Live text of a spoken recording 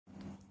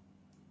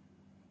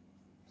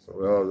So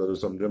we'll do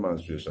some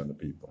demonstration to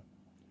people.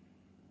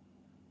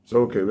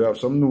 So okay, we have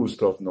some new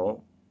stuff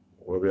now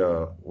where we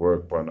are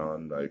working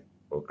on, like,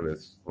 okay,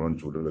 let's run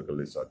through the little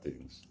list of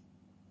things.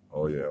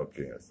 Oh yeah,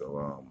 okay.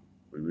 So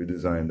we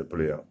redesigned the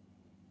player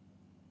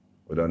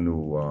with a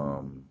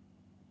new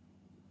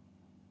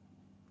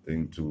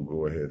thing to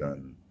go ahead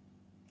and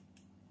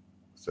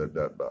set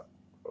that back.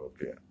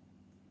 Okay.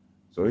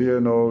 So here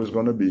now is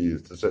going to be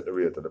to set the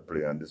rate of the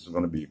player, and this is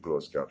going to be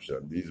closed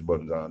caption. These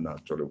buttons are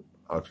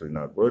actually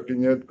not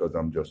working yet because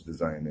I'm just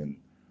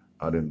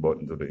adding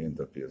button to the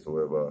interface.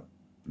 However,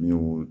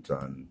 mute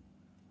and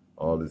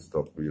all this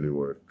stuff really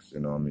works,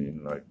 you know what I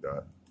mean, like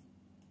that.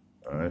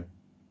 All right.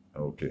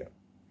 Okay.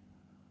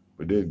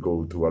 We did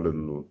go to a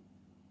little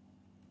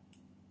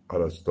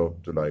other stuff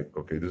to, like,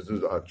 okay, this is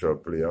the actual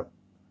player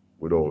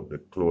without the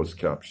closed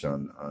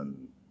caption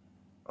and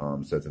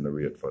setting the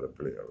rate for the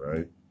player,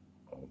 right?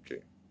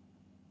 Okay.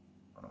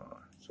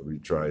 So we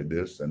tried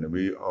this, and then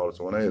we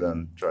also went ahead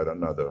and tried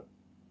another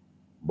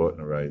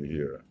button right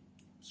here.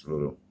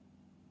 Slow.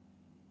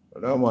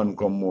 But that one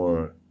come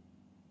more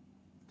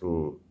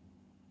to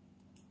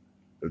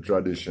the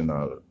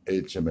traditional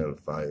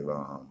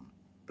HTML5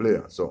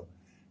 player. So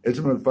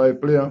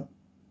HTML5 player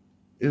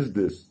is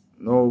this.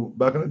 Now,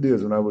 back in the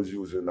days when I was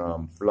using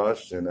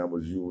Flash and I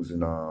was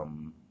using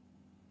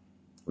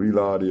Real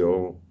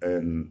Audio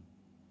and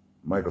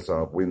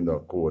Microsoft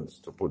Windows codes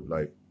to put,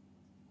 like,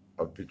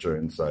 a picture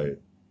inside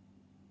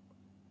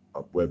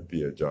a web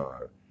page,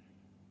 or,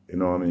 you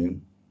know what I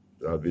mean,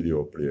 a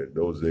video player.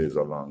 Those days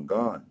are long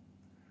gone.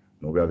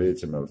 Now we have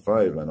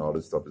HTML5 and all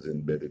this stuff is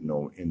embedded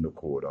now in the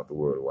code of the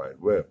World Wide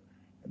Web.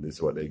 And this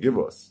is what they give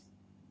us,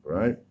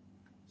 right?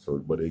 So,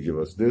 but they give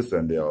us this,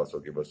 and they also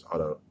give us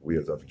other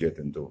ways of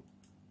getting to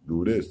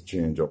do this,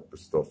 change up the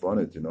stuff on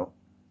it, you know,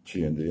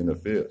 change the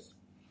interface.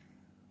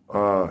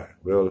 Well,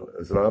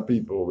 there's a lot of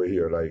people over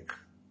here, like,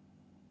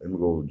 let me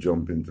go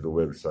jump into the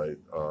website,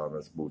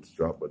 that's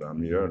Bootstrap, but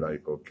I'm here,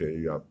 like, okay,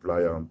 you have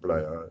Playa and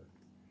Playa.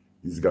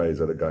 These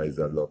guys are the guys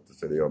that love to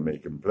say they are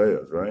making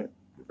players, right?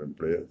 Different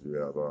players. We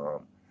have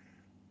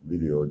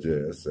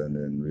Video.js, and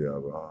then we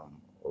have,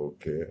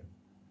 okay,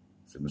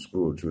 so we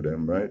scroll through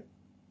them, right?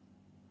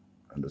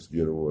 And just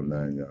get the whole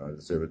 9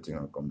 yards, everything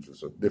will come through.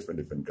 So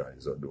different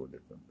guys are doing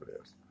different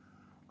players.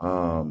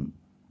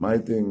 My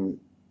thing,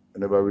 I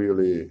never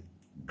really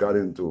got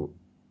into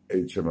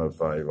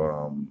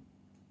HTML5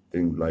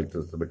 things like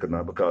this,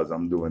 because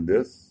I'm doing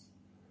this,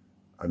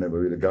 I never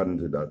really got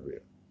into it that way.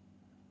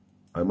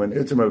 And when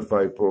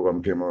HTML5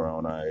 program came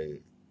around, I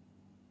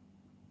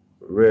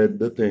read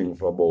the thing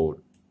for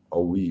about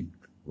a week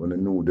when the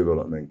new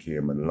development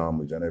came and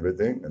language and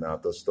everything. And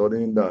after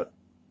studying that,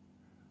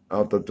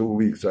 after 2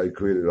 weeks, I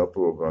created a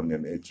program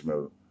named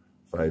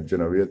HTML5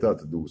 Generator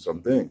to do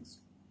some things.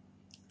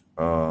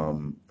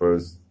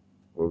 First,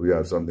 well, we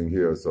have something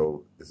here.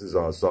 So this is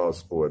our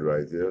source code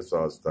right here,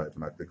 source type.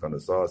 And I click on the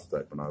source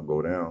type, and I'll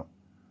go down,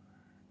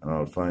 and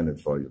I'll find it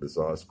for you. The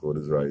source code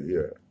is right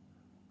here,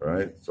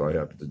 right? So I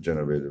have to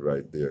generate it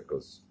right there,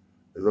 because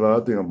there's a lot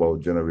of things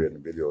about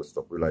generating video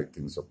stuff. We like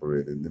things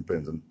separated. It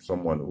depends on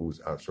someone who's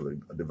actually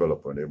a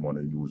developer, and they want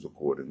to use the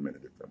code in many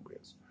different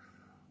ways.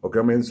 Okay,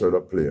 I'm insert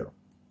a player,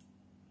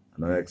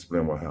 and I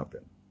explain what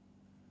happened.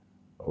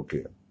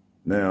 Okay,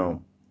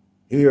 now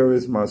here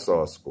is my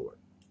source code,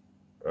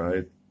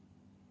 right?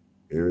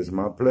 Here is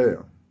my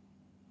player,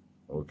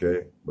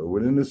 okay? But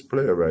within this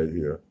player right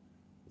here,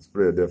 this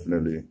player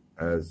definitely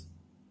has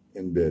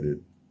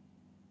embedded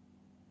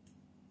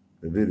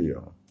the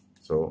video.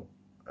 So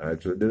I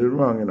actually did it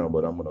wrong, you know,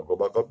 but I'm gonna go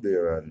back up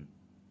there and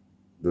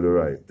do the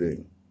right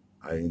thing.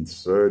 I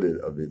inserted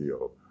a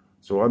video.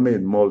 So I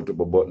made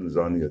multiple buttons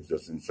on here to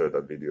just insert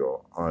a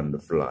video on the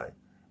fly.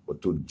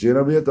 But to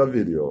generate a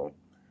video,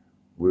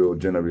 we'll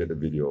generate the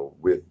video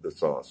with the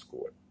source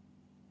code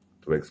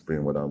to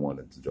explain what I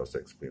wanted to just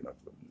explain a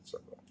few minutes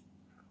ago.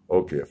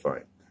 Okay,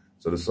 fine.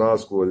 So the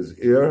source code is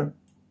here.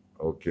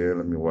 Okay,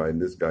 let me widen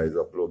this guy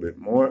up a little bit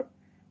more.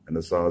 And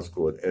the source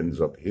code ends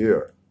up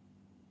here.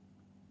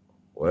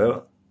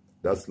 Well,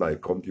 that's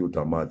like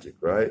computer magic,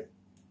 right?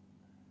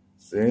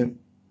 See?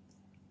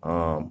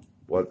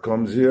 What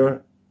comes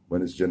here,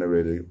 when it's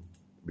generated,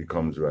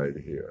 becomes right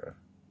here.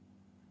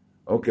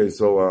 Okay,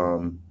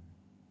 so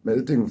make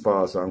the thing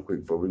fast and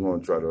quick, for we're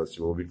going to try to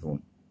see what we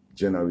can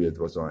generate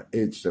what's on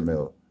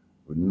HTML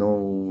with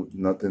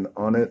nothing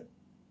on it.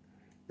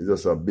 It's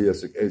just a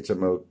basic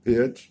HTML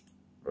page,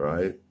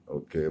 right?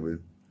 Okay, we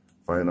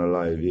find a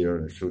live here,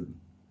 and it should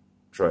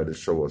try to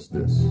show us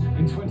this.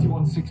 In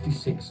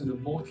 2166, an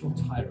immortal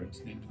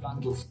tyrant named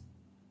Vandal.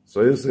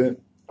 So you see,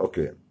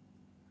 okay.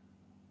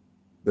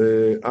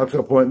 The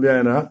actual point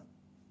behind that,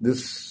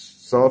 this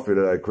software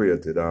that I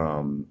created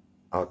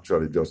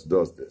actually just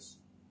does this.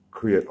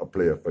 Create a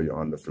player for you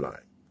on the fly.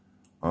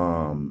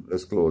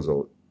 Let's close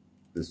out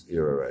this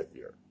area right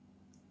here.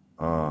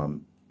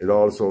 It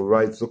also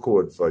writes the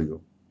code for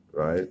you,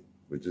 right?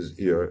 Which is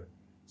here.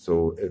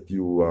 So if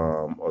you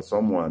or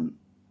someone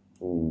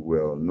who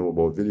will know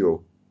about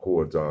video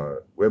codes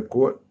or web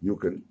code, you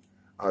can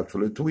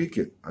actually tweak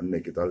it and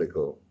make it a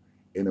little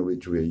in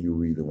which way you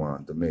really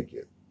want to make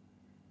it.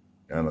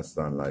 You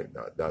understand, like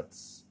that.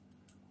 That's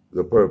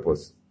the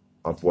purpose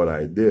of what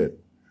I did.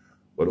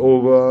 But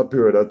over a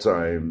period of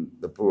time,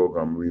 the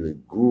program really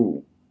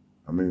grew.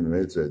 I mean,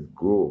 it said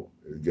grew,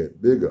 it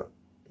get bigger,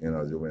 you know,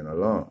 as you went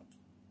along,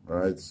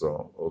 right?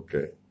 So,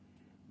 okay,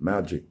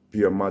 magic,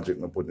 pure magic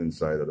I put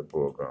inside of the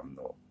program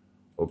now.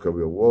 Okay,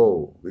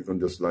 we can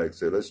just like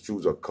say, let's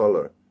choose a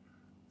color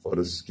for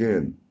the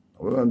skin.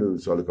 We're gonna do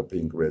so like a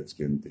pink, red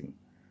skin thing.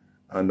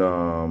 And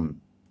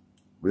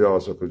we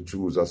also could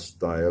choose a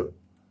style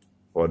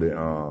for the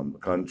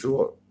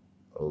control,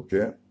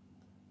 okay?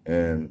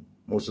 And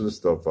most of the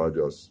stuff are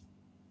just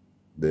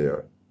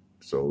there.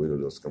 So we'll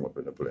just come up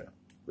in the plan.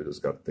 We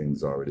just got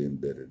things already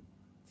embedded,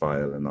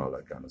 file and all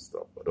that kind of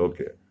stuff. But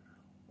okay,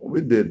 when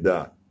we did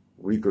that,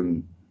 we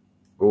can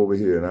go over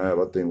here and I have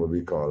a thing what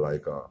we call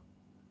like a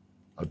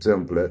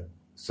template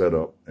set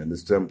up. And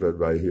this template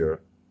right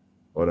here,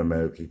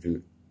 automatically, if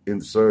you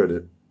insert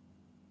it,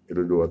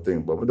 it'll do a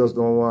thing. But we just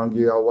don't want to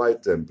give a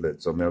white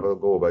template. So I'm going to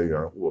go over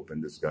here and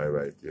open this guy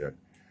right here.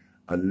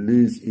 At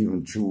least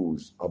even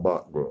choose a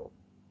background.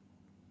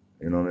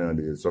 You know what I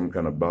mean? Some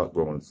kind of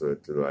background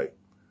set to like,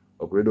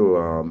 okay, we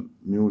do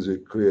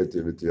music,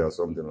 creativity or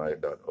something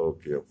like that.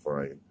 Okay,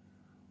 fine.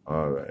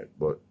 All right,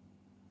 but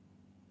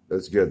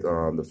let's get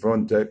the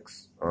front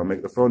text.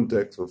 Make the front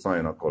text, we'll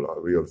find a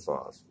color real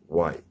fast,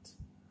 white.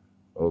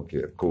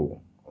 Okay,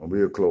 cool. And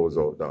we'll close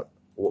out that.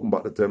 Open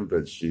back the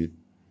template sheet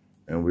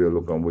and we'll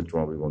look on which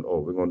one we're going to,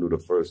 we're going to do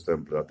the first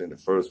template. I think the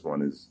first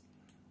one is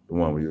the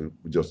one we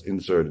just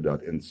inserted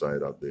that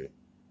inside of the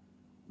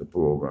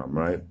program,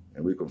 right?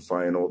 And we can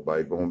find out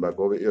by going back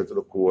over here to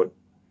the code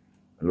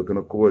and look in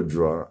the code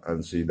drawer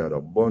and see that a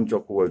bunch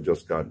of code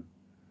just got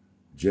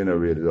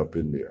generated up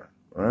in there,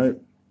 right?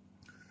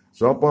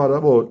 So apart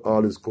about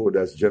all this code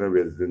that's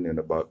generated in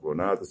the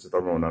background, I have to sit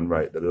around and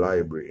write the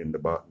library in the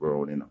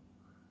background, you know.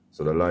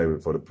 So the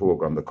library for the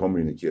program to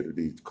communicate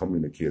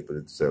with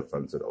itself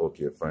and said,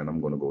 okay, fine, I'm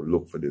going to go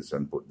look for this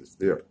and put this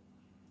there.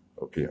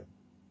 Okay.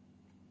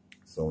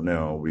 So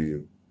now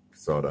we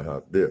sort of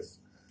have this.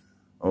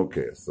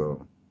 Okay,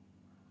 so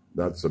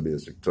that's a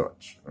basic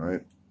touch,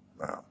 right?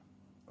 Now,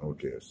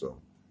 okay, so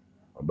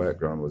our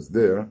background was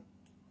there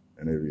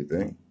and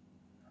everything.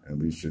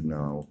 And we should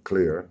now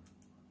clear.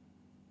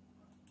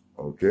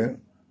 Okay,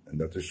 and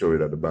that to show you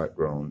that the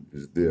background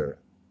is there.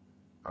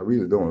 I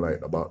really don't like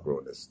the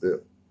background that's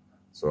still.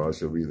 So I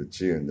should really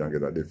change and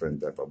get a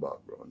different type of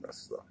background.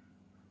 That's stuff.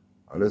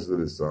 Let's do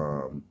this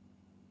color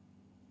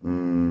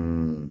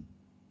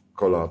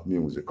of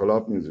music. Color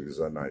of music is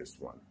a nice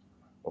one.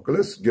 Okay,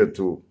 let's get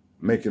to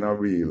making a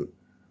real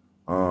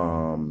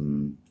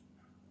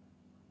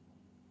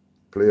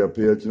player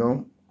page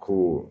now.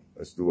 Cool.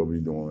 Let's do what we're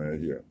doing right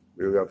here.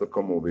 We have to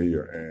come over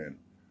here and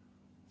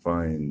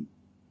find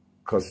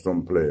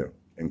custom player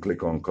and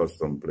click on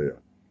custom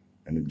player.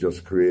 And it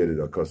just created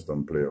a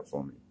custom player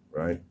for me,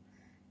 right?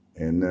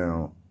 And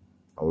now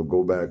I will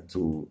go back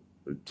to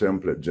the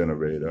template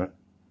generator,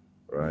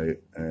 right?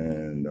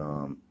 And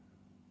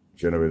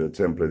generate a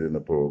template in the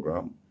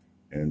program.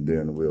 And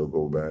then we'll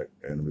go back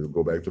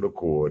to the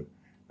code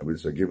and we'll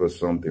say, give us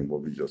something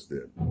what we just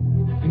did.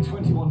 In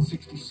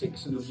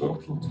 2166, an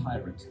immortal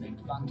tyrant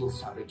named Vandal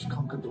Savage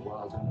conquered the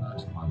world and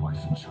murdered my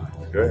wife and child.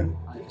 Okay.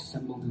 I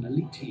assembled an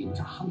elite team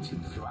to hunt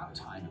him throughout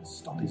time and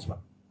stop his run.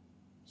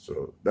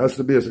 So that's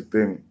the basic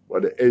thing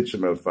what the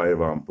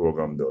HTML5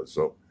 program does.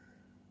 So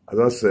as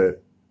I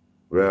said,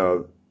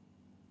 well,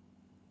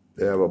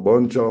 they have a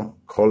bunch of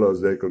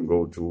colors they can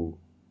go to.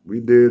 We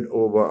did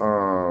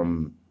over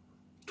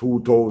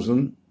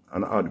 2,000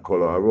 and odd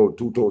color. I wrote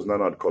 2,000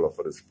 and odd color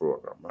for this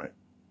program, right?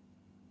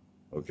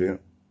 Okay.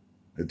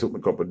 It took me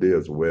a couple of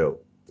days well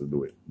to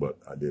do it, but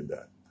I did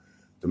that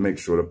to make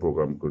sure the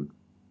program could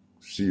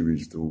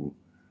series through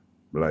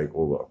like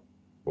over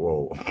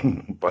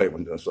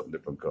 500 and something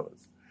different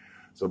colors.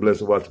 So bless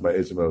you watch my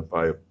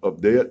HTML5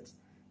 update.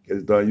 Get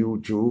it on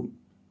YouTube.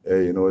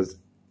 Hey, you know, it's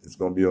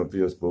going to be on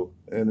Facebook.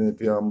 And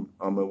if you're on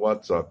my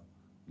WhatsApp,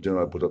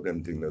 generally I put up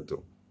them things there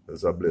too.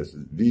 That's a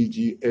blessing.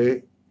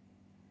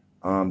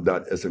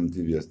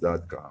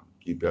 VGA.smtvs.com.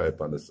 Keep your eye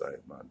on the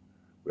site, man.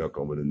 We'll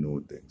come with a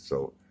new thing.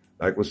 So,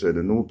 like we said,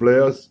 the new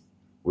players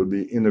will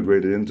be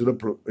integrated into the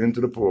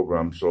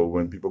program. So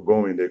when people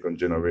go in, they can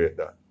generate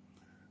that.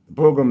 The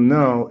program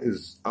now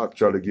is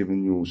actually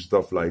giving you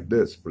stuff like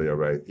this player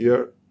right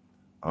here.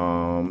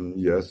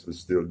 Yes, we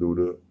still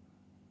do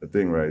the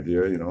thing right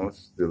here, you know,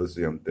 it's still the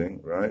same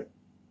thing, right?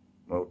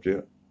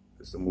 Okay,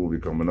 it's a movie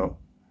coming up.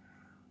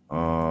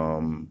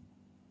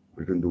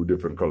 We can do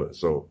different colors.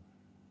 So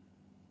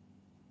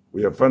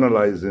we are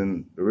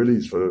finalizing the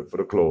release for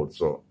the cloud.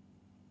 So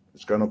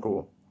it's kind of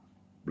cool.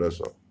 Bless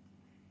up.